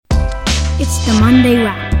It's the Monday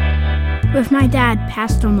Wrap with my dad,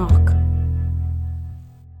 Pastor Mark.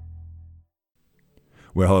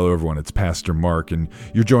 Well, hello everyone, it's Pastor Mark, and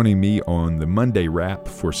you're joining me on the Monday Wrap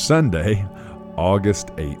for Sunday, August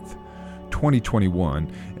 8th, 2021,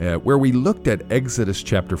 where we looked at Exodus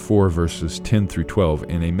chapter 4, verses 10 through 12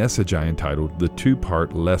 in a message I entitled, The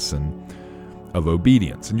Two-Part Lesson of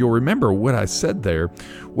Obedience. And you'll remember what I said there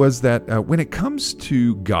was that when it comes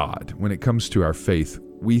to God, when it comes to our faith,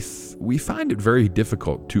 we find it very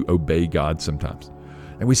difficult to obey God sometimes.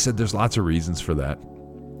 And we said there's lots of reasons for that.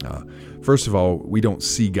 First of all, we don't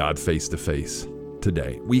see God face to face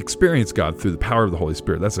today. We experience God through the power of the Holy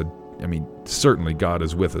Spirit. Certainly God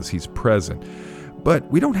is with us. He's present. But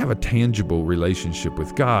we don't have a tangible relationship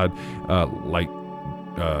with God like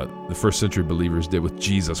the first century believers did with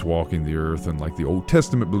Jesus walking the earth, and like the Old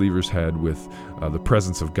Testament believers had with the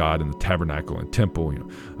presence of God in the tabernacle and temple,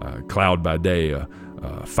 cloud by day,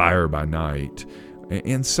 fire by night.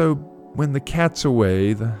 And so when the cat's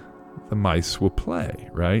away, the mice will play,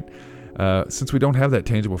 right? Since we don't have that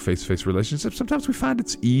tangible face-to-face relationship, sometimes we find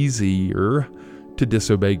it's easier to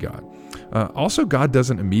disobey God. Also, God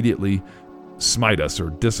doesn't immediately smite us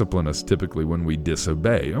or discipline us typically when we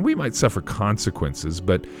disobey. And we might suffer consequences,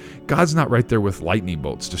 but God's not right there with lightning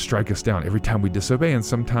bolts to strike us down every time we disobey. And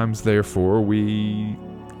sometimes, therefore, we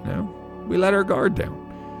let our guard down.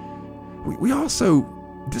 We also,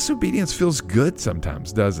 disobedience feels good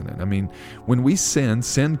sometimes, doesn't it? I mean, when we sin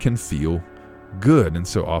can feel good. And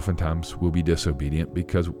so oftentimes we'll be disobedient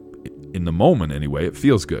because in the moment anyway, it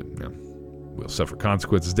feels good. We'll suffer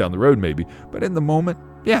consequences down the road maybe, but in the moment,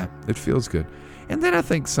 yeah, it feels good. And then I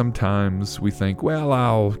think sometimes we think, well,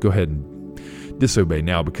 I'll go ahead and disobey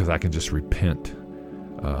now because I can just repent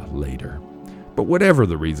later. But whatever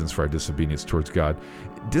the reasons for our disobedience towards God,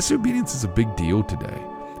 disobedience is a big deal today.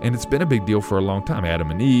 And it's been a big deal for a long time. Adam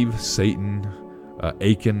and Eve, Satan,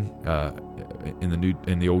 Achan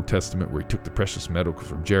in the Old Testament, where he took the precious metal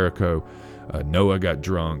from Jericho. Noah got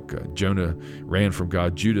drunk. Jonah ran from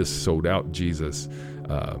God. Judas sold out Jesus.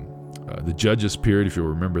 The Judges period, if you'll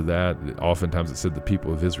remember that, oftentimes it said the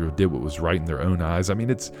people of Israel did what was right in their own eyes. I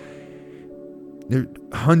mean, there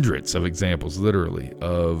are hundreds of examples, literally,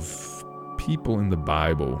 of people in the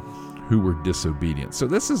Bible who were disobedient. So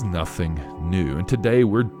this is nothing new. And today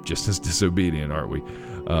we're just as disobedient, aren't we?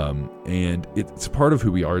 And it's a part of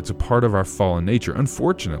who we are. It's a part of our fallen nature.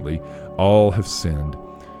 Unfortunately, all have sinned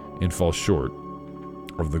and fall short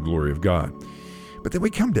of the glory of God. But then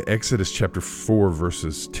we come to Exodus chapter 4,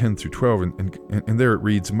 verses 10 through 12, and there it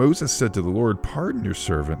reads, Moses said to the Lord, Pardon your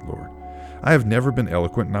servant, Lord. I have never been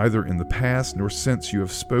eloquent, neither in the past nor since you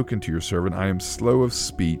have spoken to your servant. I am slow of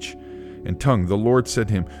speech and tongue. The Lord said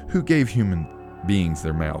to him, Who gave human beings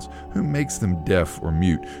their mouths? Who makes them deaf or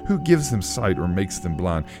mute? Who gives them sight or makes them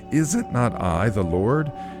blind? Is it not I, the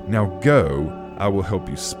Lord? Now go, I will help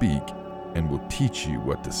you speak and will teach you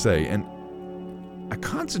what to say. And I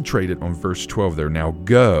concentrated on verse 12 there. Now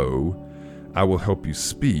go, I will help you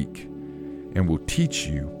speak and will teach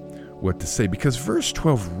you what to say. Because verse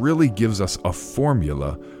 12 really gives us a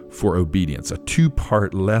formula for obedience, a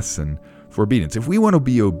two-part lesson for obedience. If we want to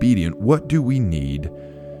be obedient, what do we need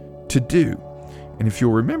to do? And if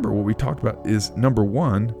you'll remember, what we talked about is, number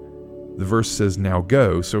one, the verse says, now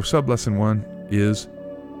go. So sublesson 1 is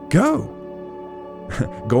go.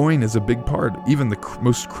 Going is a big part, even the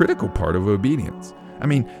most critical part of obedience. I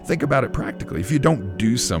mean, think about it practically. If you don't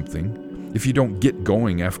do something, if you don't get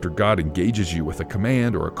going after God engages you with a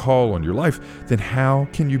command or a call on your life, then how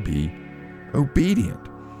can you be obedient?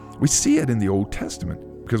 We see it in the Old Testament,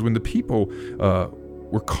 because when the people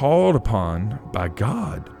were called upon by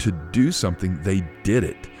God to do something, they did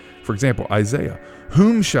it. For example, Isaiah,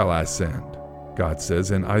 whom shall I send? God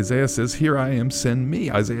says, and Isaiah says, here I am, send me.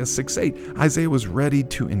 Isaiah 6:8. Isaiah was ready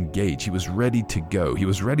to engage. He was ready to go. He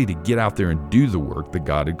was ready to get out there and do the work that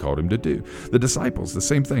God had called him to do. The disciples, the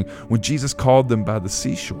same thing. When Jesus called them by the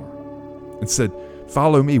seashore and said,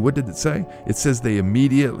 follow me, what did it say? It says they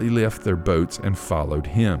immediately left their boats and followed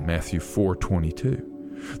him. Matthew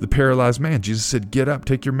 4:22. The paralyzed man, Jesus said, get up,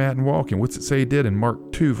 take your mat and walk. And what's it say he did in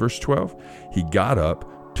Mark 2, verse 12? He got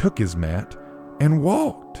up, took his mat, and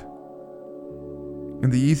walked.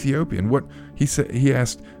 And the Ethiopian, he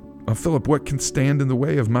asked Philip, what can stand in the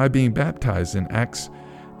way of my being baptized, in Acts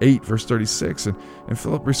 8, verse 36? And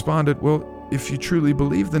Philip responded, well, if you truly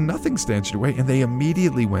believe, then nothing stands in your way. And they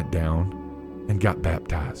immediately went down and got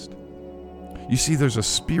baptized. You see, there's a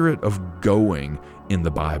spirit of going in the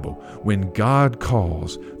Bible. When God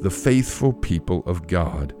calls, the faithful people of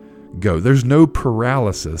God go. There's no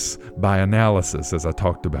paralysis by analysis, as I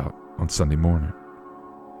talked about on Sunday morning.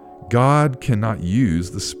 God cannot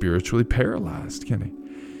use the spiritually paralyzed, can he?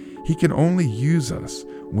 He can only use us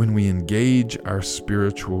when we engage our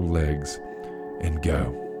spiritual legs and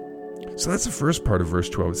go. So that's the first part of verse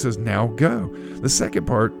 12. It says, now go. The second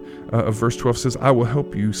part of verse 12 says, I will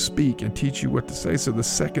help you speak and teach you what to say. So the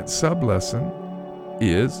second sub-lesson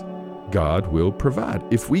is God will provide.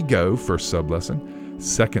 If we go, first sub-lesson.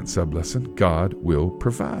 Second sub-lesson, God will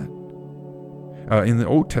provide. In the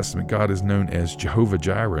Old Testament, God is known as Jehovah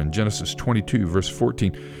Jireh. In Genesis 22, verse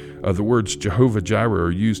 14, the words Jehovah Jireh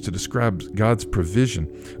are used to describe God's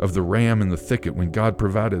provision of the ram in the thicket when God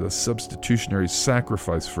provided a substitutionary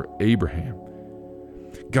sacrifice for Abraham.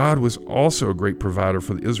 God was also a great provider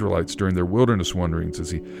for the Israelites during their wilderness wanderings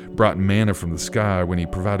as he brought manna from the sky, when he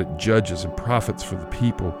provided judges and prophets for the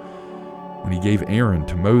people, when he gave Aaron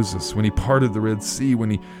to Moses, when he parted the Red Sea, when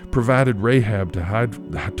he provided Rahab to hide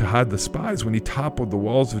the spies, when he toppled the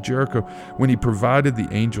walls of Jericho, when he provided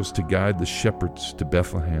the angels to guide the shepherds to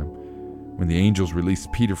Bethlehem, when the angels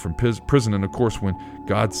released Peter from prison, and of course when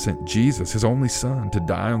God sent Jesus, his only son, to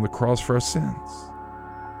die on the cross for our sins.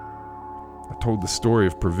 I told the story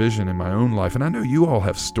of provision in my own life, and I know you all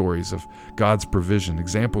have stories of God's provision,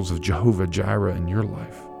 examples of Jehovah Jireh in your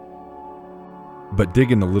life. But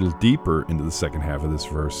digging a little deeper into the second half of this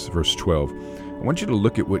verse 12, I want you to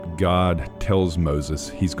look at what God tells Moses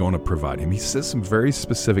he's going to provide him. He says some very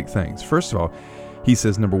specific things. First of all, he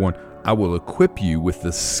says, number one, I will equip you with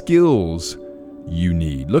the skills you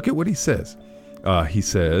need. Look at what he says. He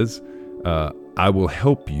says, I will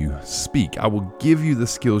help you speak. I will give you the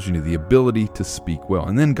skills you need, the ability to speak well.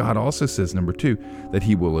 And then God also says, number two, that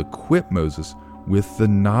he will equip Moses with the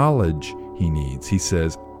knowledge he needs. He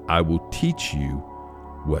says, I will teach you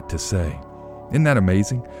what to say. Isn't that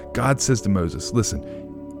amazing? God says to Moses,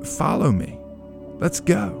 listen, follow me. Let's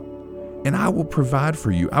go. And I will provide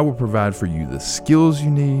for you. I will provide for you the skills you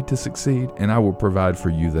need to succeed, and I will provide for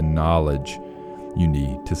you the knowledge you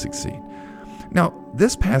need to succeed. Now,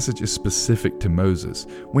 this passage is specific to Moses.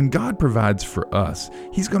 When God provides for us,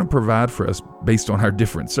 he's going to provide for us based on our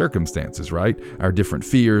different circumstances, right? Our different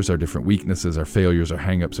fears, our different weaknesses, our failures, our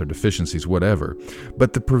hang-ups, our deficiencies, whatever.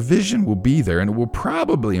 But the provision will be there, and it will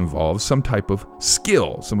probably involve some type of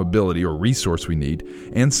skill, some ability or resource we need,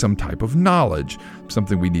 and some type of knowledge,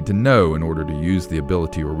 something we need to know in order to use the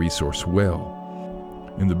ability or resource well.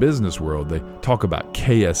 In the business world, they talk about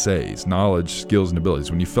KSAs, knowledge, skills, and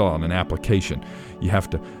abilities. When you fill out an application, you have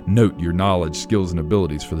to note your knowledge, skills, and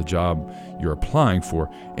abilities for the job you're applying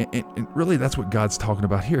for. And really, that's what God's talking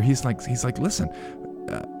about here. He's like, listen,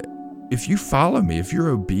 if you follow me, if you're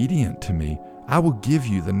obedient to me, I will give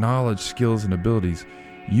you the knowledge, skills, and abilities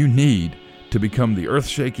you need to become the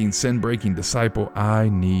earth-shaking, sin-breaking disciple I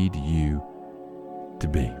need you to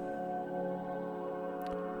be.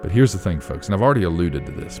 But here's the thing, folks, and I've already alluded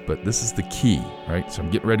to this, but this is the key, right? So I'm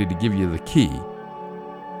getting ready to give you the key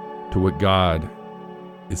to what God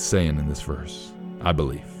is saying in this verse, I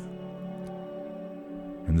believe.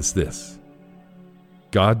 And it's this.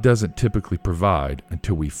 God doesn't typically provide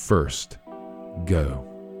until we first go.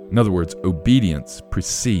 In other words, obedience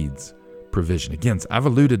precedes provision. Again, I've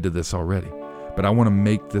alluded to this already, but I want to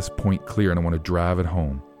make this point clear and I want to drive it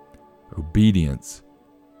home. Obedience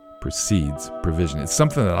precedes provision. It's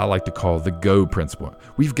something that I like to call the go principle.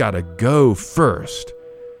 We've got to go first,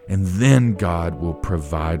 and then God will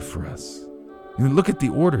provide for us. And look at the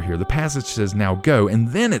order here. The passage says, now go, and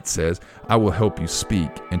then it says, I will help you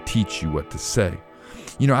speak and teach you what to say.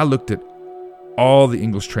 You know, I looked at all the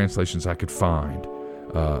English translations I could find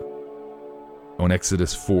on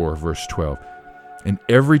Exodus 4, verse 12. And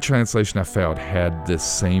every translation I found had this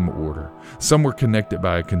same order. Some were connected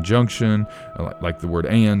by a conjunction, like the word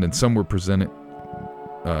and some were presented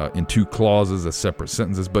in two clauses as separate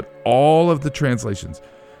sentences. But all of the translations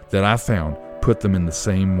that I found put them in the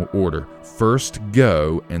same order. First,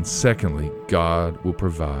 go, and secondly, God will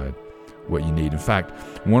provide what you need. In fact,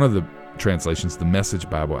 one of the translations, the Message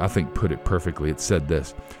Bible, I think put it perfectly. It said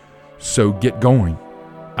this, so get going.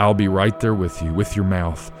 I'll be right there with you, with your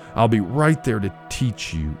mouth. I'll be right there to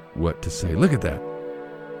teach you what to say. Look at that.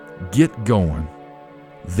 Get going.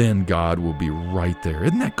 Then God will be right there.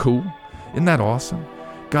 Isn't that cool? Isn't that awesome?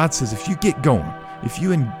 God says, if you get going, if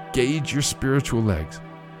you engage your spiritual legs,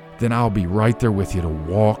 then I'll be right there with you to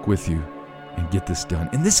walk with you and get this done.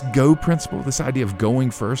 And this go principle, this idea of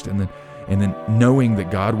going first and then knowing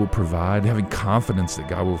that God will provide, having confidence that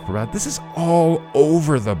God will provide, this is all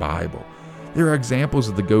over the Bible. There are examples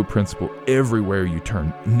of the go principle everywhere you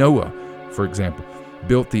turn. Noah, for example,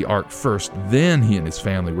 built the ark first, then he and his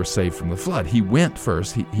family were saved from the flood. He went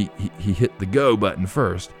first, he hit the go button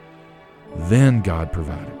first, then God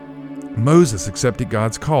provided. Moses accepted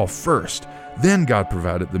God's call first. Then God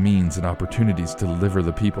provided the means and opportunities to deliver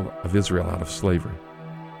the people of Israel out of slavery.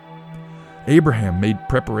 Abraham made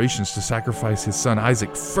preparations to sacrifice his son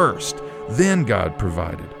Isaac first. Then God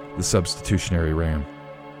provided the substitutionary ram.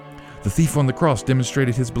 The thief on the cross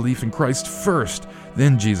demonstrated his belief in Christ first.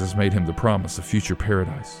 Then Jesus made him the promise of future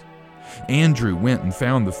paradise. Andrew went and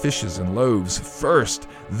found the fishes and loaves first.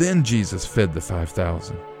 Then Jesus fed the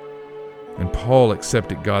 5,000. And Paul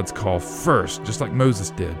accepted God's call first, just like Moses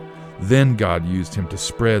did. Then God used him to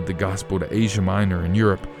spread the gospel to Asia Minor and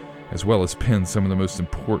Europe, as well as pen some of the most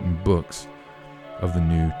important books of the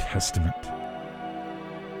New Testament.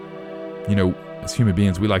 You know, as human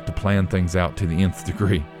beings, we like to plan things out to the nth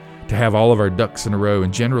degree, to have all of our ducks in a row,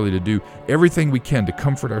 and generally to do everything we can to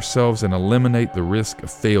comfort ourselves and eliminate the risk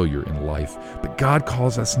of failure in life. But God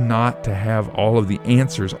calls us not to have all of the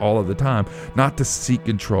answers all of the time, not to seek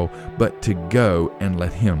control, but to go and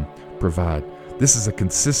let Him provide. This is a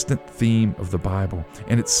consistent theme of the Bible,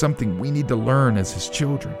 and it's something we need to learn as His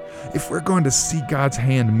children. If we're going to see God's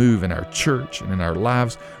hand move in our church and in our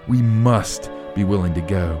lives, we must be willing to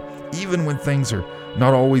go, even when things are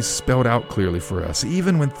not always spelled out clearly for us,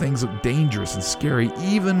 even when things look dangerous and scary,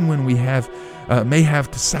 even when we may have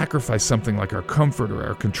to sacrifice something like our comfort or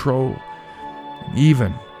our control,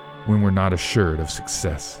 even when we're not assured of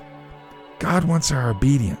success. God wants our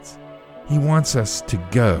obedience. He wants us to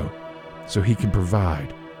go so He can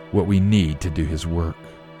provide what we need to do His work.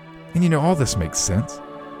 And you know, all this makes sense,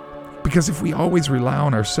 because if we always rely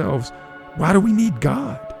on ourselves, why do we need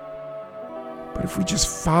God? But if we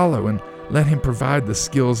just follow and let Him provide the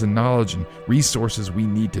skills and knowledge and resources we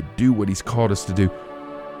need to do what He's called us to do,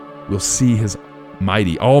 we'll see His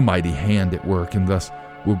mighty, almighty hand at work, and thus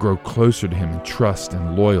we'll grow closer to Him in trust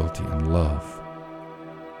and loyalty and love.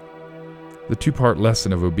 The two-part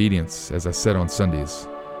lesson of obedience, as I said on Sundays,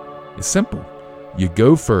 is simple. You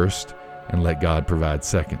go first and let God provide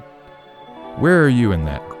second. Where are you in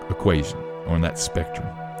that equation, or in that spectrum?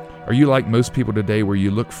 Are you like most people today, where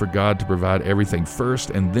you look for God to provide everything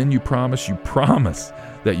first and then you promise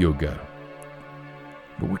that you'll go?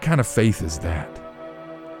 But what kind of faith is that?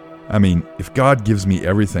 I mean, if God gives me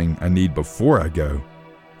everything I need before I go,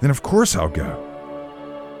 then of course I'll go.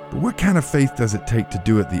 But what kind of faith does it take to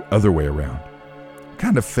do it the other way around? What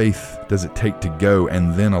kind of faith does it take to go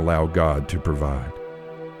and then allow God to provide?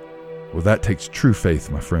 Well, that takes true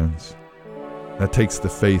faith, my friends. That takes the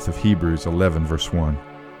faith of Hebrews 11, verse 1.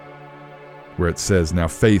 Where it says, "Now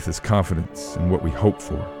faith is confidence in what we hope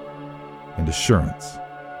for, and assurance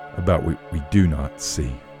about what we do not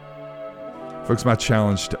see." Folks, my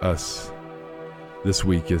challenge to us this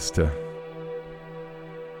week is to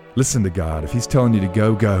listen to God. If He's telling you to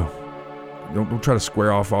go, go. Don't try to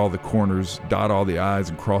square off all the corners, dot all the I's,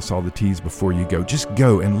 and cross all the T's before you go. Just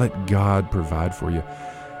go and let God provide for you.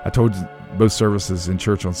 I told both services in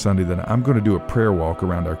church on Sunday that I'm going to do a prayer walk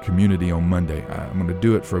around our community on Monday. I'm going to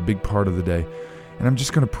do it for a big part of the day, and I'm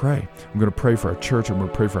just going to pray. I'm going to pray for our church. I'm going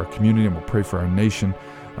to pray for our community. I'm going to pray for our nation.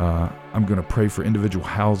 I'm going to pray for individual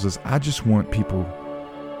houses. I just want people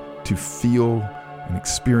to feel and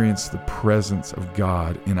experience the presence of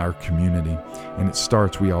God in our community, and it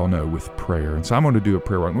starts, we all know, with prayer. And so I'm going to do a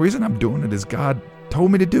prayer walk. And the reason I'm doing it is God told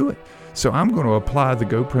me to do it. So I'm going to apply the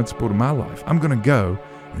go principle to my life. I'm going to go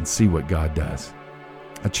and see what God does.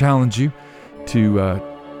 I challenge you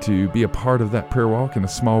to be a part of that prayer walk in a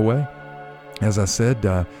small way. As I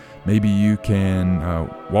said, maybe you can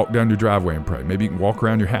walk down your driveway and pray. Maybe you can walk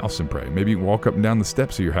around your house and pray. Maybe you can walk up and down the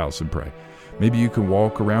steps of your house and pray. Maybe you can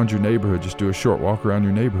walk around your neighborhood, just do a short walk around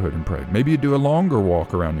your neighborhood and pray. Maybe you do a longer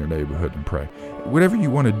walk around your neighborhood and pray. Whatever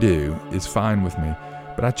you want to do is fine with me.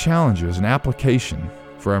 But I challenge you, as an application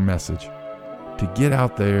for our message, to get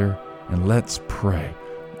out there and let's pray.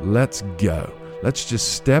 Let's go. Let's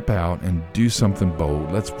just step out and do something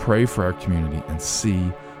bold. Let's pray for our community and see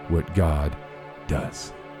what God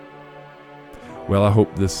does. Well, I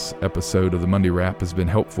hope this episode of the Monday Wrap has been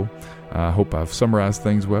helpful. I hope I've summarized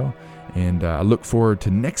things well. And I look forward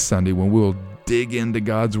to next Sunday, when we'll dig into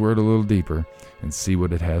God's Word a little deeper and see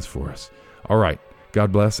what it has for us. All right.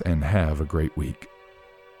 God bless and have a great week.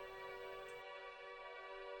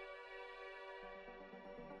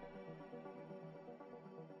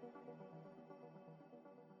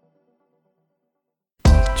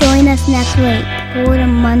 Join us next week for the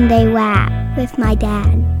Monday Wrap with my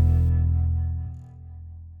dad.